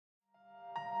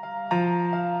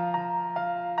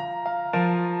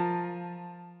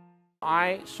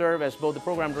I serve as both the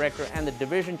program director and the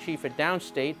division chief at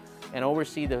Downstate and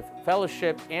oversee the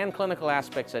fellowship and clinical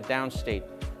aspects at Downstate.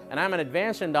 And I'm an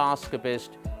advanced endoscopist,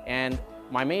 and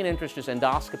my main interest is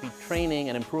endoscopy training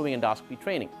and improving endoscopy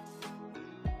training.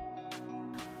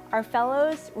 Our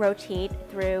fellows rotate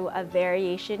through a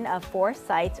variation of 4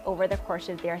 sites over the course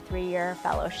of their 3-year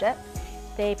fellowship.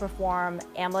 They perform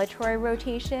ambulatory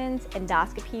rotations,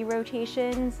 endoscopy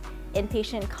rotations,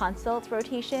 inpatient consult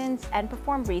rotations, and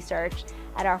perform research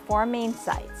at our 4 main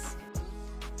sites.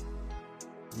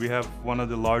 We have one of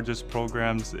the largest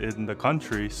programs in the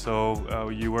country, so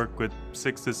you work with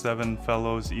 6 to 7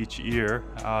 fellows each year.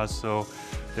 So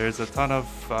there's a ton of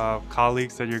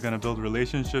colleagues that you're going to build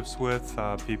relationships with,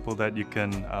 people that you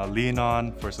can lean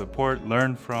on for support,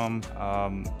 learn from,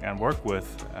 and work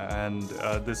with. And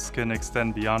this can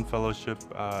extend beyond fellowship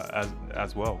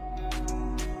as well.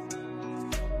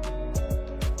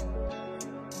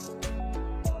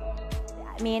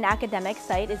 The main academic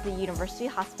site is the University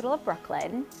Hospital of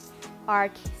Brooklyn, our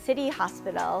city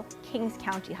hospital, Kings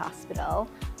County Hospital,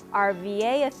 our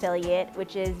VA affiliate,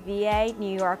 which is VA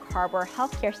New York Harbor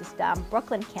Healthcare System,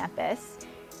 Brooklyn campus,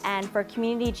 and for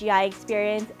community GI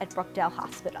experience at Brookdale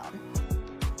Hospital.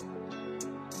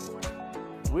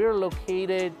 We're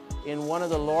located in one of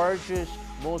the largest,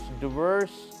 most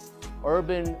diverse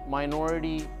urban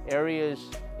minority areas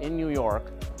in New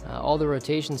York. All the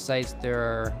rotation sites, there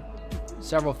are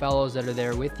several fellows that are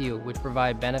there with you, which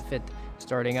provide benefit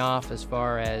starting off as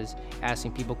far as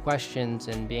asking people questions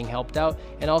and being helped out,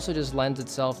 and also just lends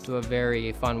itself to a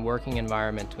very fun working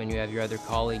environment when you have your other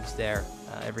colleagues there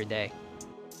every day.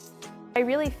 I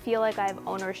really feel like I have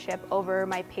ownership over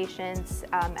my patients.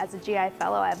 As a GI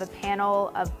fellow, I have a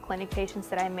panel of clinic patients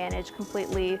that I manage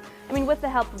completely, with the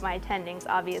help of my attendings,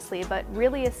 obviously, but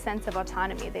really a sense of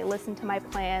autonomy. They listen to my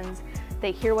plans,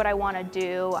 they hear what I want to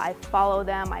do, I follow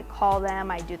them, I call them,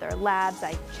 I do their labs,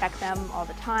 I check them all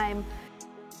the time.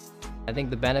 I think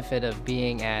the benefit of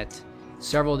being at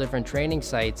several different training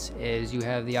sites is you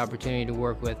have the opportunity to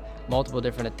work with multiple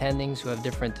different attendings who have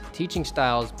different teaching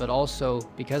styles, but also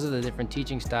because of the different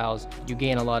teaching styles, you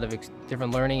gain a lot of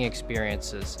different learning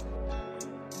experiences.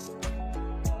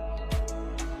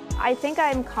 I think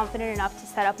I'm confident enough to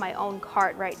set up my own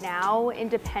cart right now,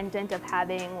 independent of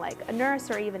having like a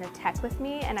nurse or even a tech with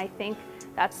me, and I think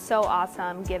that's so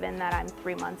awesome given that I'm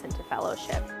 3 months into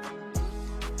fellowship.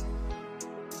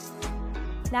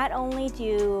 Not only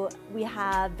do we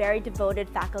have very devoted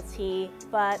faculty,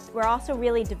 but we're also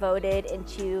really devoted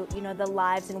into the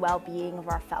lives and well-being of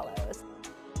our fellows.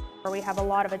 We have a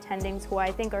lot of attendings who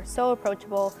I think are so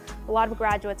approachable, a lot of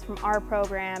graduates from our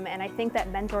program, and I think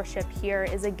that mentorship here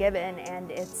is a given,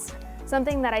 and it's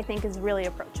something that I think is really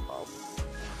approachable.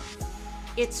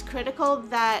 It's critical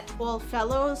that all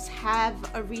fellows have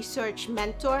a research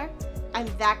mentor, and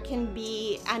that can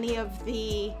be any of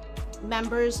the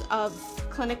members of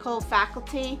clinical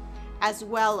faculty as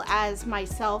well as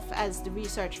myself as the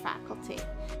research faculty.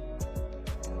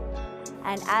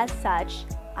 And as such,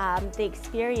 the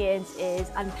experience is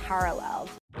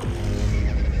unparalleled.